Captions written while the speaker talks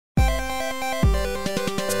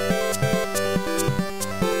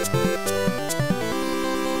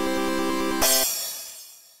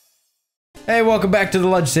Hey, welcome back to the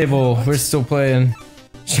lunch table. We're still playing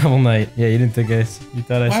Shovel Knight. Yeah, you didn't think you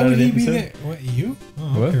thought I Why started would he it? be there? What, you?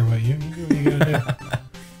 Oh, I don't care about you. You do what you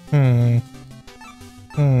gotta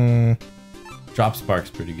do. Drop Spark's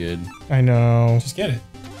pretty good. I know. Just get it.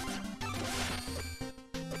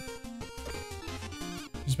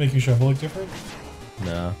 Just make your shovel look different?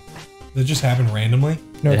 No. That just happened randomly?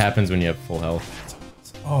 No. It happens when you have full health.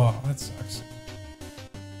 Oh, that sucks.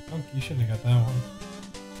 Oh, you shouldn't have got that one.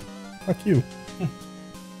 Fuck you. Is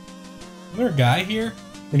there a guy here?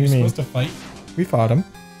 What do you mean? Supposed to fight? We fought him.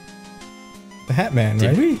 The Hat Man,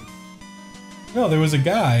 right? Did we? No, there was a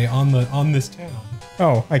guy on this town.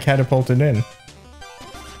 Oh, I catapulted in.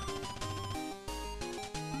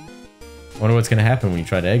 Wonder what's gonna happen when you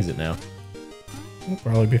try to exit now. We'll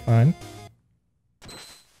probably be fine.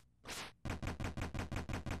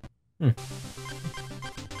 You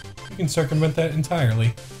can circumvent that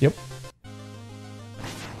entirely. Yep.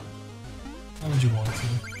 How would you want to?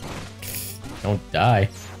 Don't die.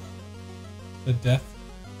 The death?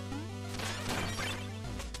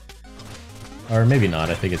 Or maybe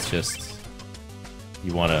not. I think it's just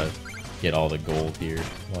you want to get all the gold here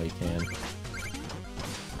while you can.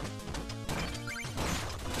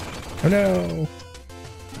 Oh no!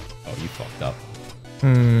 Oh, you fucked up.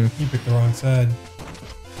 Hmm. You picked the wrong side.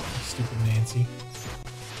 Stupid Nancy.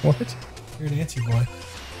 What? You're a Nancy boy.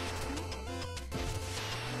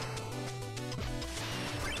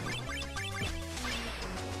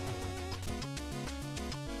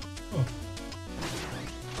 Oh.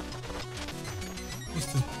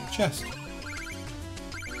 Just a chest.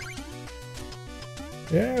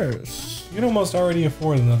 Yes. You can almost already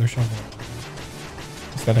afford another shovel.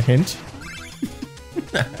 Is that a hint?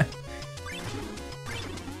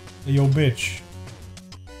 Hey, yo, bitch.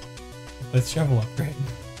 Let's shovel upgrade.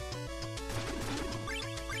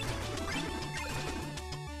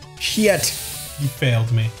 Shit! You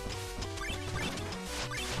failed me.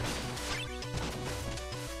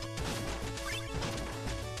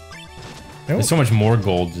 Nope. There's so much more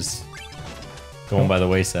gold just going by the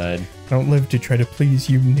wayside. Don't live to try to please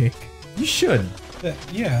you, Nick. You should.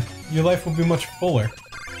 Yeah, your life will be much fuller.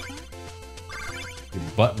 Your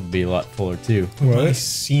butt would be a lot fuller too. What? Nice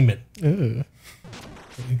semen. Ugh.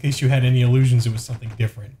 In case you had any illusions, it was something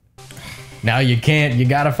different. Now you can't. You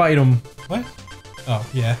gotta fight him. What? Oh,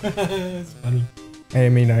 yeah. It's funny. I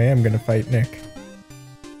mean, I am gonna fight Nick.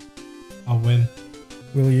 I'll win.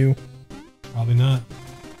 Will you? Probably not.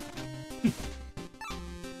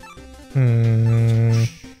 Hmm.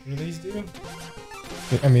 What do these do?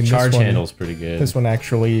 I mean, Charge this one, handle's pretty good. This one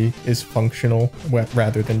actually is functional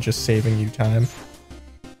rather than just saving you time.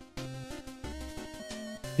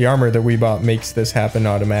 The armor that we bought makes this happen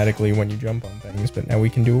automatically when you jump on things, but now we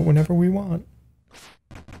can do it whenever we want.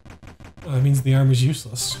 Well, that means the armor's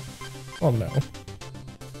useless. Well, no.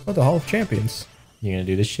 Oh, the Hall of Champions. You gonna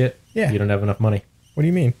do this shit? Yeah. You don't have enough money. What do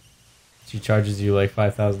you mean? She charges you like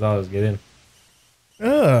 $5,000 to get in.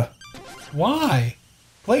 Ugh. Why?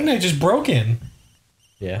 Plague Knight just broke in.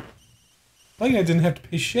 Yeah. Plague Knight didn't have to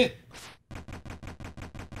pay shit.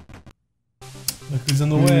 Look who's in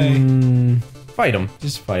the way. Fight him.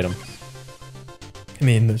 Just fight him. I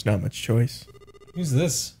mean, there's not much choice. Who's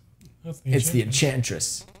this? That's It's the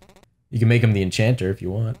Enchantress. You can make him the Enchanter if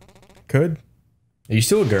you want. Could. Are you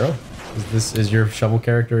still a girl? Is your shovel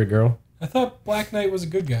character a girl? I thought Black Knight was a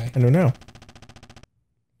good guy. I don't know.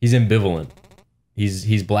 He's ambivalent.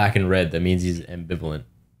 He's black and red. That means he's ambivalent.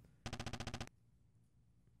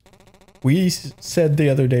 We said the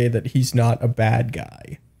other day that he's not a bad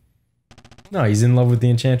guy. No, he's in love with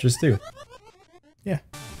the Enchantress too. Yeah.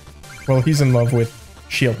 Well, he's in love with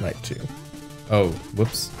Shield Knight too. Oh,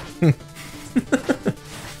 whoops.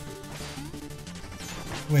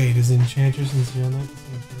 Wait, is Enchantress and Shield Knight?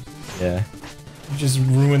 Yeah. You just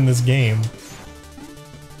ruined this game.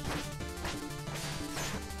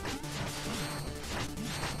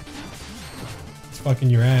 It's fucking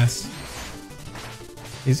your ass.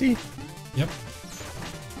 Is he? Yep.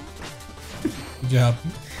 Good job.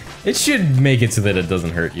 It should make it so that it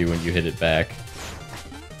doesn't hurt you when you hit it back.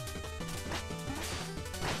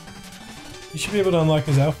 You should be able to unlock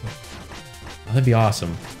his outfit Oh, that'd be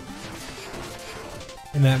awesome.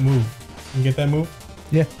 in that move. You get that move?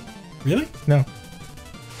 Yeah. Really? No.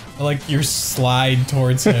 I like your slide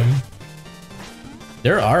towards him.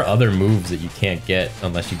 There are other moves that you can't get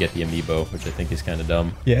unless you get the amiibo, which I think is kind of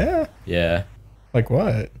dumb. Yeah? Yeah. Like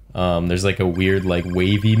what? There's like a weird like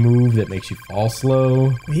wavy move that makes you fall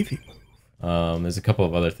slow. Wavy. There's a couple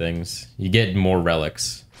of other things. You get more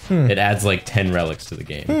relics. It adds like 10 relics to the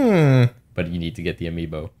game. But you need to get the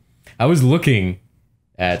amiibo. I was looking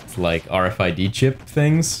at like RFID chip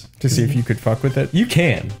things To see if you could fuck with it. You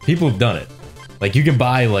can. People have done it. Like you can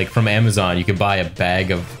buy like from Amazon, you can buy a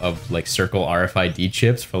bag of like circle RFID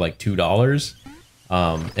chips for like $2.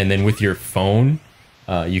 And then with your phone,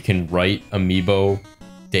 you can write Amiibo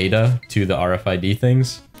data to the RFID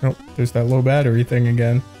things. Oh, there's that low battery thing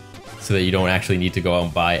again. So that you don't actually need to go out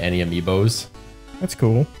and buy any Amiibos. That's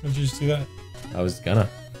cool. Would you just do that? I was gonna.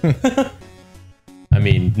 I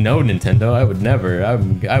mean, no, Nintendo. I would never.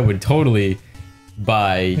 I would totally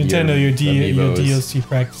buy Nintendo. Your Amiibos. DLC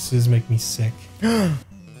practices make me sick.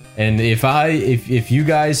 And if you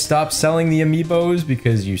guys stop selling the Amiibos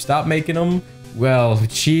because you stop making them, well,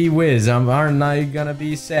 gee whiz, aren't I gonna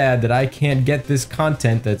be sad that I can't get this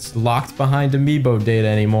content that's locked behind Amiibo data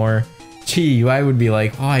anymore? Gee, I would be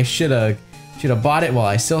like, oh, I should have bought it while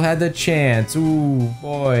I still had the chance. Ooh,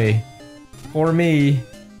 boy, poor me.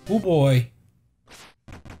 Oh boy.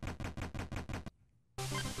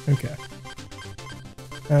 Okay.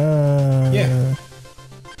 Yeah.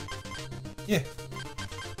 Yeah.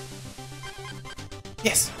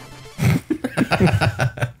 Yes.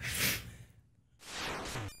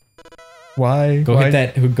 Why? Go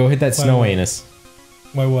hit that snow what? anus.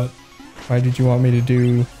 Why what? Why did you want me to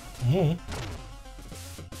do? Mm.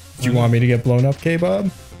 Did you want me to get blown up,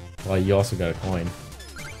 Kbob? Well, you also got a coin.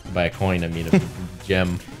 By a coin, I mean a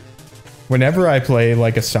gem. Whenever I play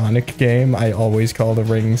like a Sonic game, I always call the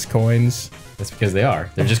rings coins. That's because they are.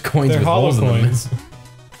 They're just coins They're with hollow holes coins. in them.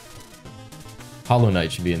 Hollow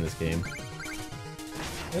Knight should be in this game.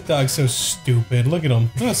 That dog's so stupid. Look at him.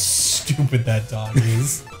 Look how stupid that dog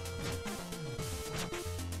is.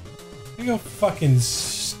 Look how fucking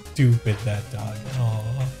stupid that dog.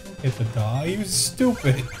 Aw, hit the dog. He was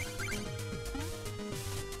stupid.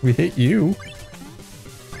 We hit you.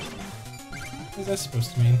 What is that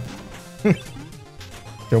supposed to mean?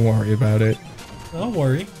 Don't worry about it. Don't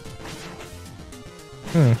worry.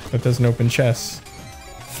 That doesn't open chests.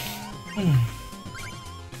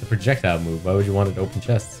 The projectile move. Why would you want it to open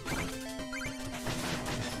chests?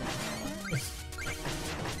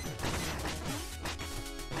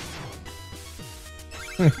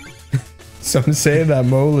 Some say that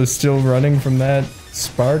mole is still running from that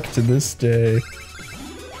spark to this day.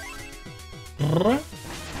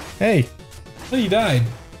 Hey! Oh, you died.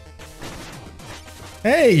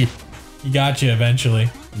 Hey! He got you eventually.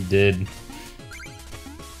 He did.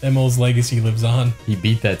 Emil's legacy lives on. He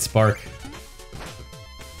beat that spark.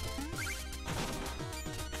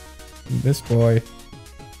 This boy.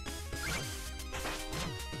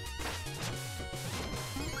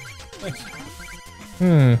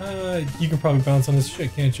 Nice. You can probably bounce on this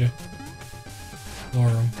shit, can't you? Ignore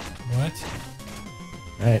him. What?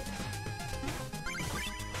 Alright.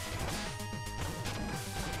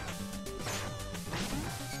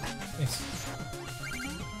 Nice.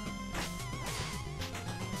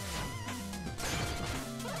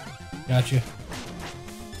 Gotcha.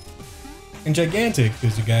 And Gigantic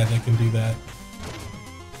is a guy that can do that.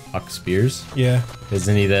 Huck Spears? Yeah.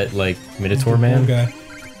 Isn't he that, like, Minotaur The man? one guy.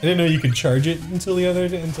 I didn't know you could charge it until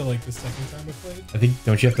like the second time I played. I think,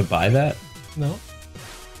 don't you have to buy that? No.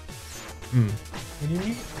 What do you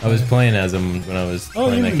mean? I was playing as him when I was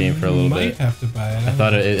playing that game for a little might bit. have to buy it. I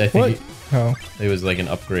thought I think Oh. it was like an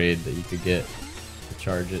upgrade that you could get to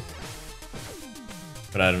charge it.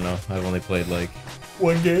 But I don't know. I've only played like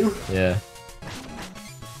one game. yeah.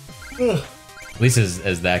 Ugh. At least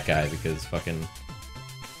as that guy, because fucking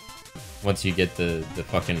once you get the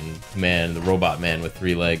fucking man, the robot man with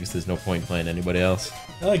 3 legs, there's no point playing anybody else.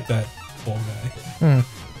 I like that full guy.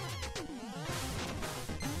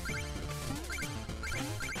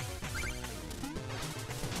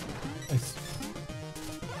 Nice.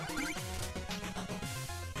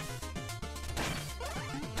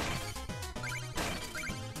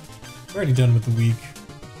 We're already done with the week.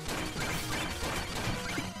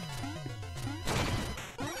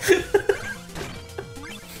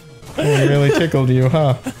 It really tickled you,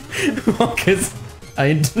 huh? Well, because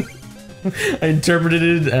I interpreted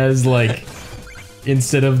it as like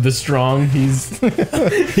instead of the strong, he's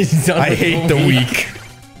done. I hate the weak.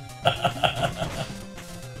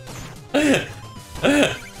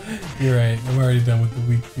 You're right. I'm already done with the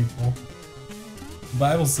weak people. The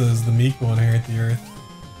Bible says the meek will inherit the earth.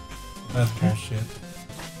 That's bullshit.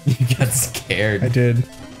 You got scared. I did.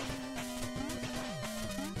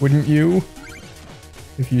 Wouldn't you?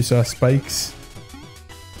 If you saw spikes?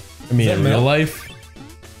 I mean, Is that in real milk? life?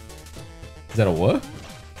 Is that a what?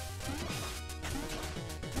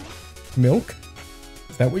 Milk?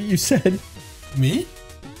 Is that what you said? Me?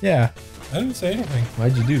 Yeah. I didn't say anything.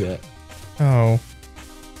 Why'd you do that? Oh.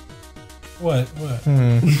 What? What?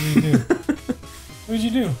 What did you do? What'd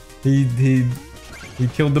you do? He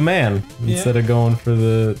killed the man instead of going for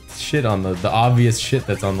the shit on the obvious shit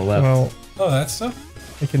that's on the left. Well, Oh, that stuff?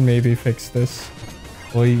 I can maybe fix this.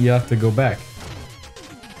 Well, you have to go back.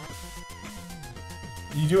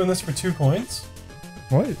 You doing this for 2 coins?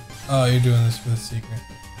 What? Oh, you're doing this for the secret.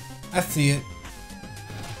 I see it.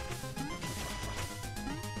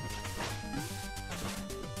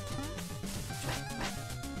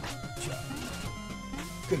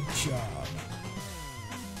 Good job.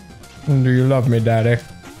 Do you love me, Daddy?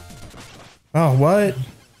 Oh, what?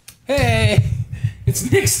 Hey!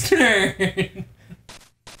 It's Nick's turn!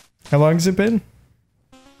 How long has it been?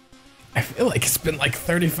 I feel like it's been like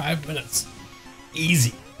 35 minutes.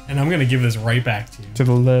 Easy. And I'm gonna give this right back to you. To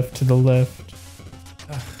the left, to the left.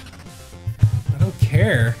 I don't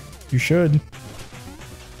care. You should.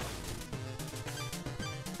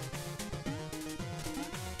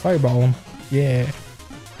 Fireball him. Yeah.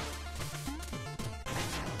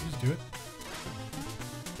 Just do it.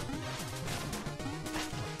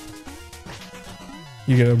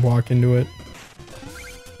 You gotta walk into it.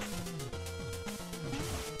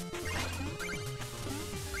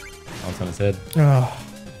 Bounce on his head. Oh.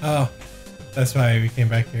 Oh, that's why we came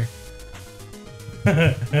back here.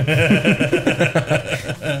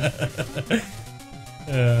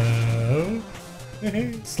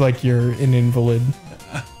 It's like you're an invalid.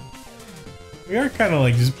 We are kind of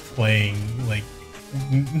like just playing, like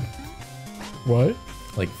What?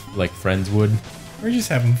 Like friends would. we're just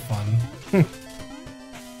having fun.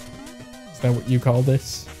 Is that what you call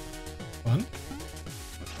this? Fun?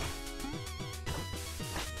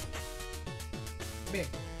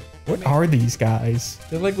 What are these guys?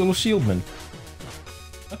 They're like little shieldmen.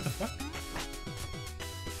 What the fuck?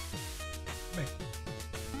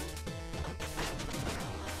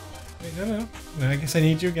 Wait, no. No, I guess I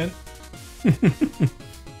need you again.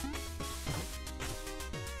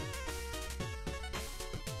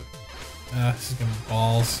 This is gonna be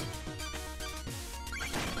balls.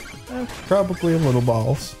 Probably a little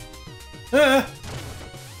balls. Ah!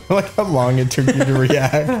 I like how long it took you to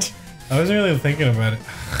react. I wasn't really thinking about it.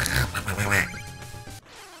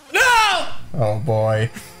 No! Oh boy.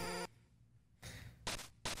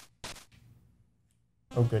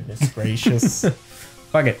 Oh goodness gracious.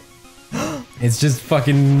 Fuck it. It's just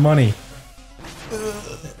fucking money.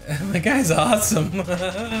 The guy's awesome.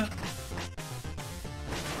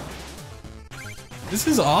 This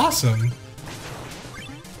is awesome.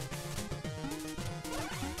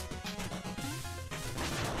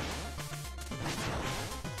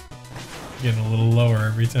 Getting a little lower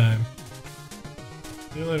every time.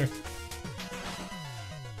 See you later.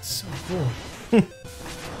 So cool.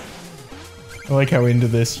 I like how into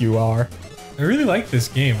this you are. I really like this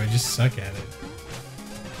game, I just suck at it.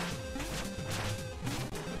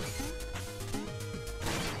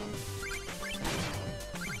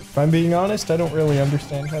 If I'm being honest, I don't really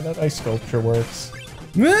understand how that ice sculpture works.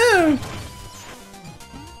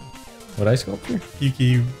 What ice sculpture?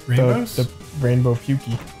 Geeky rainbows? The rainbow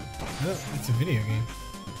Pukie. Oh, it's a video game.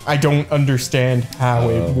 I don't understand how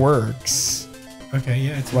it works. Okay,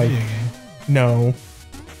 yeah, it's a Like- video game. No.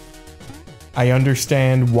 I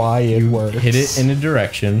understand why it works. Hit it in a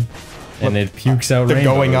direction, and it pukes out They're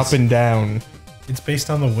rainbows. going up and down, It's based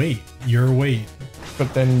on the weight, your weight.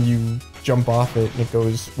 but then you jump off it and it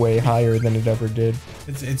goes way higher than it ever did.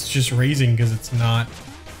 It's just raising because it's not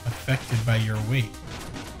affected by your weight.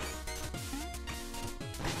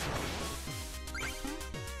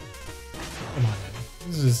 Come on, man.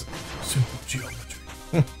 This is simple geometry.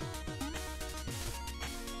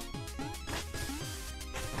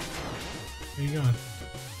 Where you going?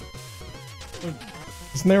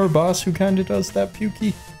 Isn't there a boss who kind of does that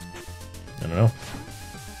Pukie? I don't know.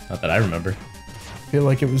 Not that I remember. I feel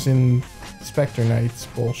like it was in Spectre Knight's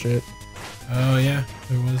bullshit. Oh yeah,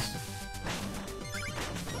 there was.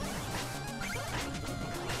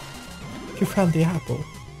 You found the apple.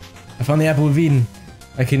 I found the Apple of Eden.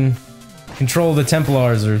 I can control the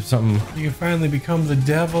Templars or something. You can finally become the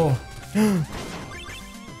devil.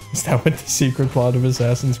 Is that what the secret plot of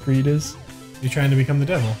Assassin's Creed is? You're trying to become the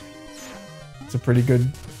devil. It's a pretty good...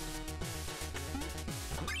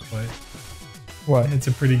 What? What? It's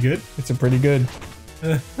a pretty good. It's a pretty good...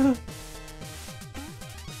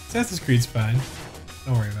 Assassin's Creed's fine.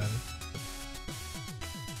 Don't worry about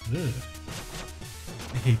it. Ugh.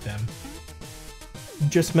 I hate them. You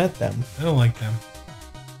just met them. I don't like them.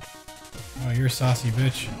 Oh, you're a saucy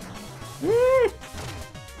bitch.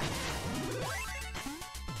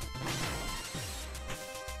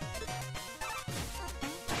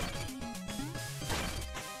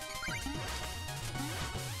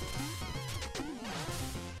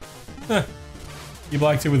 He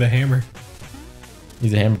blocked it with a hammer.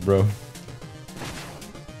 He's a hammer, bro.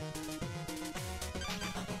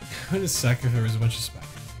 It would suck if there was a bunch of spiders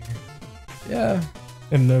in here. Yeah.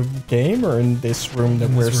 In the game or in this room that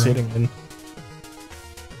we're sitting in?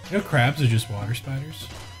 You know, crabs are just water spiders.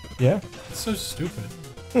 Yeah. That's so stupid.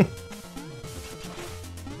 I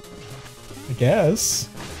guess.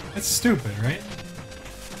 That's stupid, right?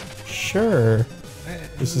 Sure.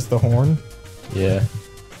 This is the horn. Yeah.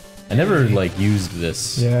 I never like used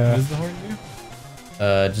this. Yeah. What does the horn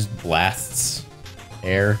do? Just blasts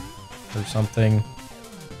air or something.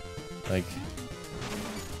 Like.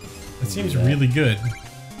 It seems really good.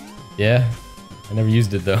 Yeah. I never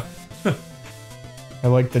used it though. I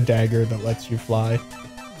like the dagger that lets you fly.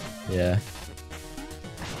 Yeah.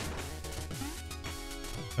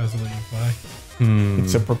 How does it let you fly?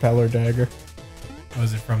 It's a propeller dagger.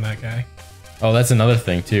 Was it from that guy? Oh, that's another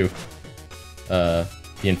thing too. The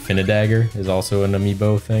Infinidagger is also an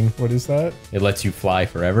amiibo thing. What is that? It lets you fly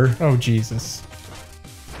forever. Oh, Jesus.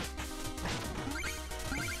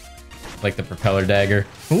 Like the propeller dagger.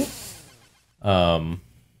 Ooh.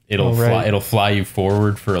 It'll fly you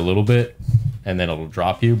forward for a little bit, and then it'll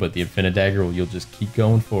drop you. But the Infinidagger, you'll just keep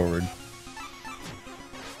going forward.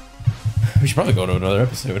 We should probably go to another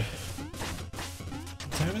episode.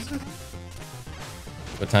 What time is it?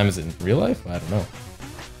 What time is it in real life? I don't know.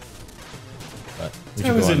 But What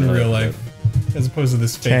time is it in real life? As opposed to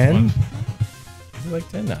this fake 10? one. Is it like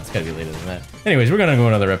 10? No, it's gotta be later than that. Anyways, we're gonna go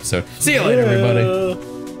another episode. See you later, everybody.